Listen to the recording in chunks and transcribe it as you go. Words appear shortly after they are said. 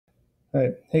All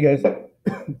right. Hey, guys.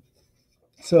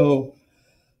 So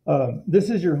this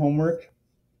is your homework,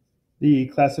 the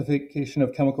classification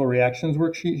of chemical reactions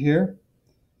worksheet here.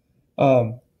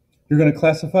 Um, you're going to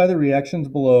classify the reactions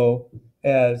below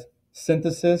as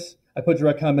synthesis. I put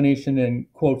direct combination in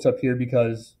quotes up here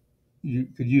because you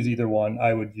could use either one.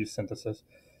 I would use synthesis.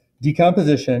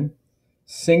 Decomposition,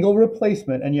 single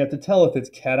replacement, and you have to tell if it's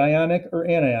cationic or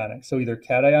anionic. So either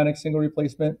cationic single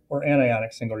replacement or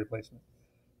anionic single replacement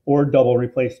or double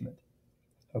replacement.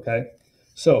 Okay.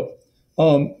 So,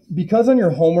 because on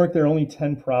your homework there are only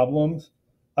 10 problems,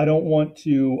 I don't want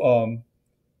to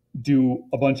do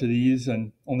a bunch of these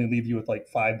and only leave you with like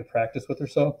 5 to practice with or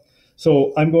so.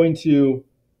 So I'm going to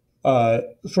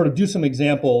sort of do some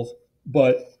examples,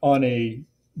 but on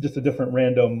just a different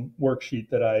random worksheet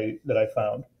that I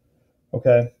found.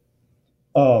 Okay.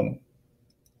 Um,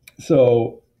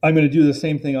 so I'm going to do the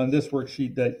same thing on this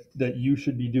worksheet that you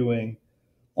should be doing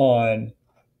on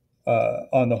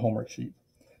on the homework sheet.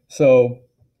 So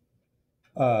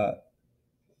uh,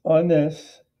 on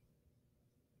this,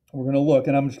 we're going to look,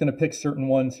 and I'm just going to pick certain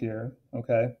ones here.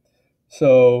 Okay.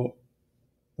 So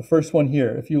the first one here,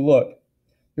 if you look,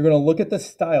 you're going to look at the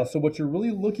style. So what you're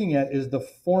really looking at is the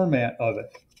format of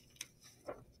it.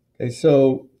 Okay.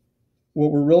 So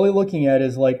what we're really looking at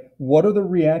is like, what are the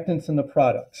reactants in the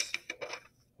products?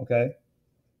 Okay.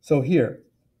 So here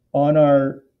on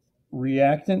our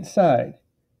reactant side,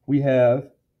 we have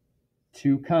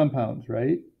 2 compounds,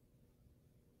 right?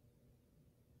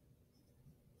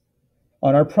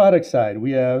 On our product side,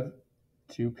 we have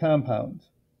 2 compounds.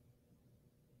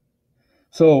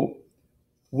 So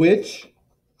which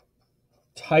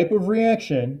type of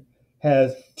reaction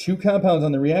has 2 compounds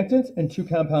on the reactants and 2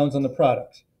 compounds on the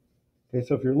products? Okay,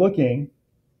 so if you're looking,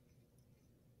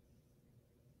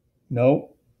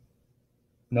 no,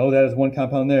 that is 1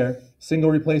 compound there.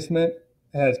 Single replacement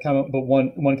has but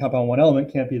one compound, 1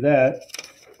 element, can't be that.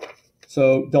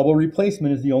 So double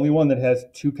replacement is the only one that has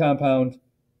 2 compounds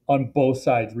on both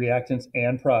sides, reactants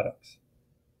and products.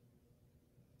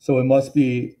 So it must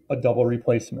be a double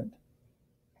replacement.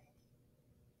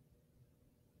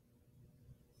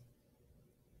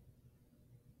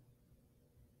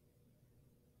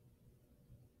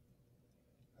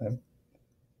 Okay.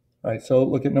 All right, so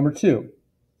look at number 2.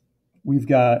 We've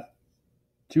got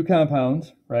 2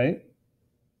 compounds, right?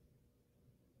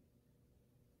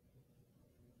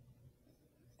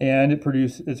 And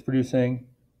it's producing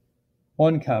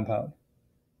 1 compound.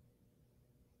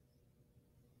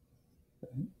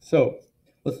 So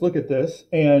let's look at this.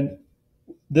 And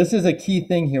this is a key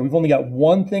thing here. We've only got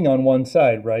one thing on one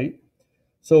side, right?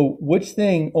 So which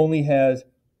thing only has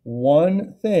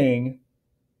one thing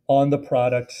on the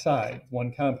product side,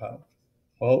 1 compound?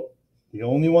 Well, the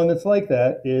only one that's like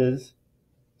that is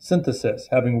synthesis,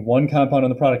 having 1 compound on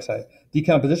the product side.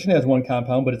 Decomposition has 1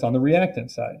 compound, but it's on the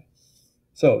reactant side.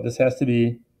 So this has to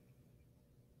be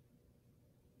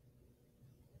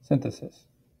synthesis.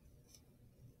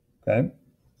 Okay.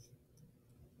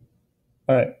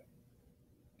 All right.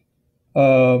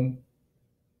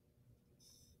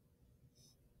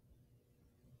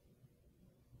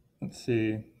 Let's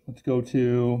see. Let's go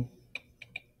to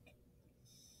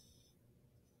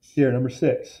here, number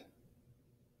 6.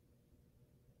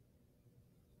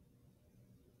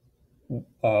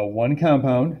 1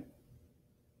 compound,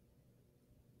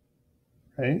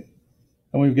 right?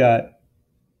 And we've got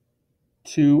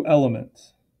 2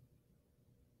 elements.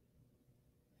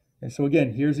 And so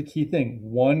again, here's a key thing.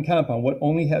 1 compound. What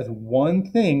only has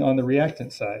 1 thing on the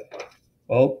reactant side?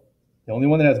 Well, the only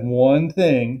one that has 1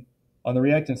 thing on the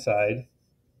reactant side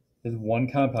is 1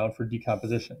 compound for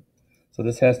decomposition. So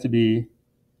this has to be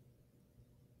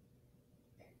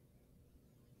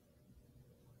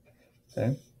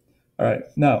okay. All right,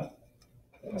 now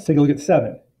let's take a look at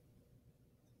 7.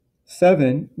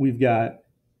 7, we've got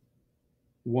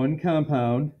 1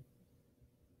 compound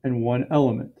and 1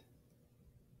 element.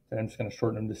 Okay, I'm just going to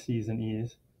shorten them to C's and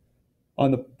E's. On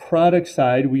the product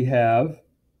side, we have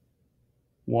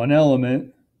 1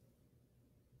 element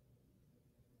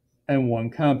and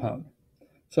 1 compound.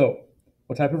 So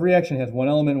what type of reaction has 1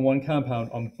 element and 1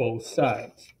 compound on both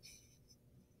sides?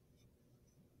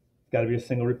 It's got to be a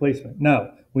single replacement.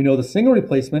 Now, we know the single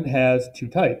replacement has 2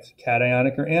 types,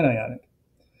 cationic or anionic.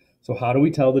 So how do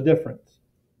we tell the difference?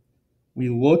 We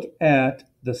look at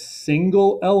the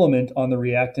single element on the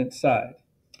reactant side.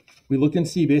 We look and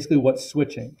see basically what's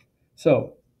switching.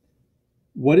 So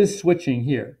what is switching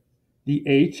here? The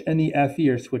H and the Fe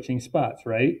are switching spots,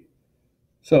 right?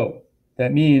 So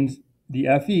that means the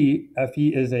Fe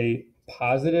is a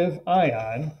positive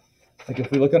ion. Like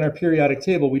if we look on our periodic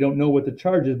table, we don't know what the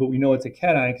charge is, but we know it's a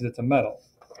cation because it's a metal.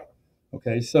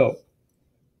 Okay, so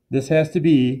this has to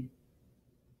be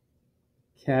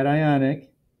cationic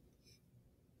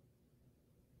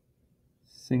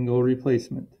single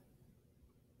replacement.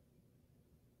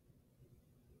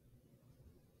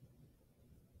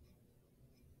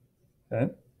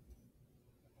 Okay.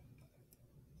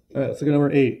 All right, let's look at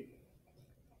number 8.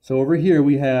 So over here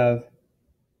we have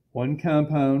one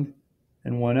compound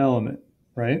and one element,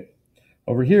 right?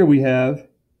 Over here we have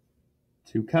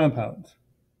two compounds.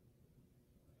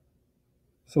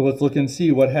 So let's look and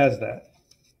see what has that.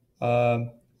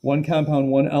 One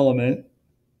compound, one element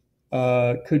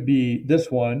could be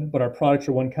this one, but our products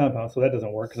are one compound, so that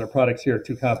doesn't work because our products here are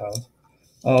two compounds.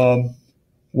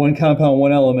 One compound,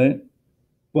 one element,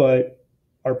 but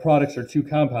our products are two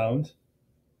compounds,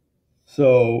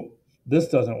 so this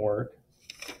doesn't work.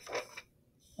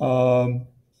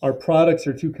 Our products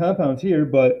are two compounds here,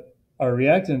 but our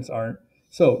reactants aren't.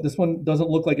 So this one doesn't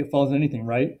look like it falls in anything,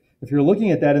 right? If you're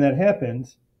looking at that and that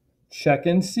happens, check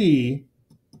and see,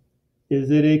 is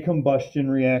it a combustion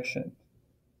reaction?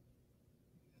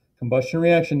 Combustion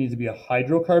reaction needs to be a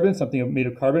hydrocarbon, something made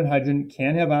of carbon, hydrogen,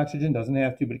 can have oxygen, doesn't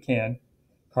have to, but it can.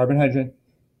 Carbon, hydrogen,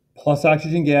 plus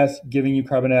oxygen gas, giving you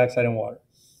carbon dioxide and water.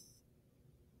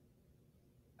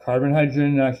 Carbon, hydrogen,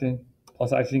 and oxygen,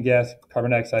 plus oxygen gas,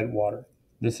 carbon dioxide, water.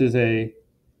 This is a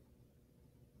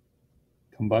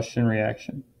combustion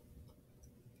reaction.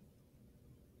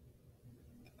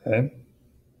 Okay.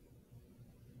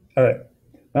 All right.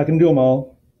 Not going to do them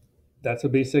all. That's a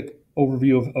basic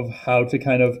overview of how to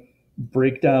kind of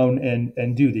break down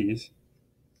and do these.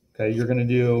 Okay. You're going to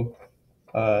do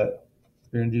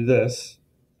this.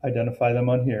 Identify them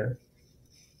on here.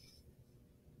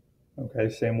 Okay.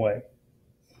 Same way.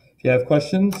 If you have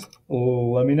questions,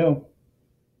 let me know.